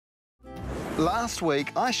Last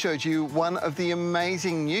week, I showed you one of the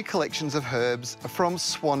amazing new collections of herbs from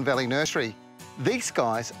Swan Valley Nursery. These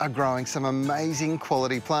guys are growing some amazing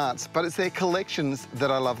quality plants, but it's their collections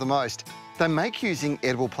that I love the most. They make using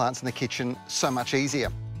edible plants in the kitchen so much easier.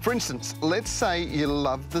 For instance, let's say you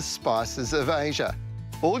love the spices of Asia.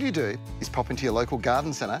 All you do is pop into your local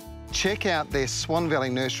garden centre, check out their Swan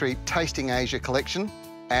Valley Nursery Tasting Asia collection,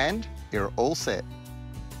 and you're all set.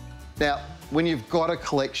 Now, when you've got a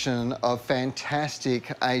collection of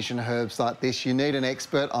fantastic Asian herbs like this, you need an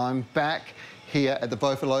expert. I'm back here at the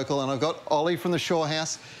Beaufort Local and I've got Ollie from the Shore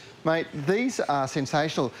House. Mate, these are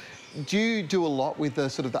sensational. Do you do a lot with the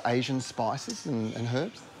sort of the Asian spices and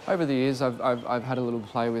herbs? Over the years, I've had a little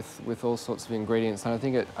play with all sorts of ingredients, and I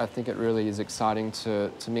think it really is exciting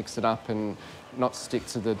to mix it up and not stick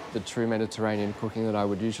to the true Mediterranean cooking that I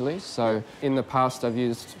would usually. So in the past, I've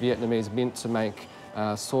used Vietnamese mint to make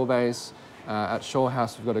sorbets. At Shore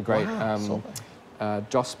House, we've got a great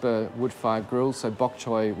Josper wood-fired grill, so bok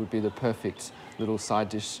choy would be the perfect little side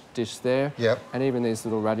dish there. Yep. And even these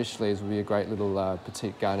little radish leaves would be a great little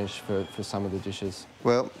petite garnish for some of the dishes.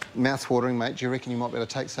 Well, mouth-watering, mate. Do you reckon you might be able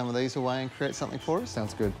to take some of these away and create something for us?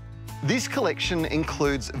 Sounds good. This collection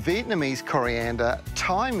includes Vietnamese coriander,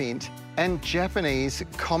 Thai mint, and Japanese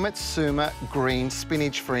Kometsuma green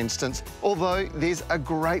spinach, for instance, although there's a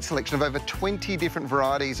great selection of over 20 different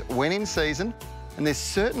varieties when in season, and there's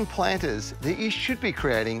certain planters that you should be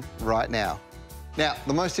creating right now. Now,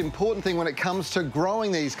 the most important thing when it comes to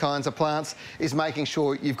growing these kinds of plants is making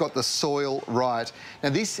sure you've got the soil right. Now,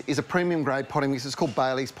 this is a premium grade potting mix. It's called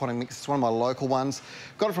Bailey's potting mix. It's one of my local ones.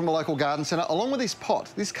 Got it from a local garden centre, along with this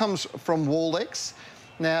pot. This comes from Waldex.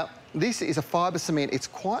 Now, this is a fibre cement. It's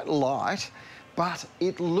quite light, but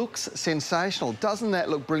it looks sensational. Doesn't that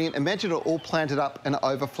look brilliant? Imagine it all planted up and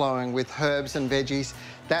overflowing with herbs and veggies.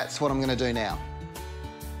 That's what I'm going to do now.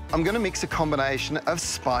 I'm going to mix a combination of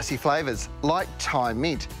spicy flavours, like Thai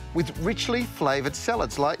mint, with richly flavoured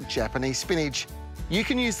salads, like Japanese spinach. You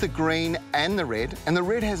can use the green and the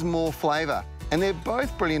red has more flavour. And they're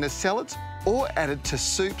both brilliant as salads or added to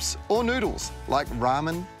soups or noodles, like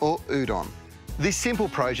ramen or udon. This simple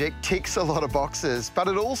project ticks a lot of boxes, but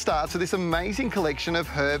it all starts with this amazing collection of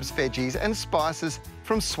herbs, veggies and spices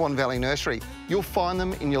from Swan Valley Nursery. You'll find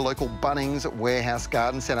them in your local Bunnings Warehouse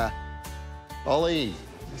Garden Centre. Ollie,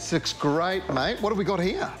 this looks great, mate. What have we got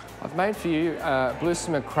here? I've made for you blue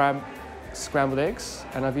simmer crab scrambled eggs,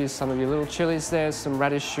 and I've used some of your little chilies there, some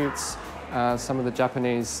radish shoots, some of the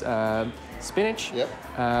Japanese spinach,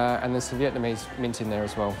 and there's some Vietnamese mint in there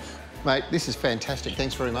as well. Mate, this is fantastic.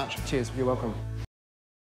 Thanks very much. Cheers, you're welcome.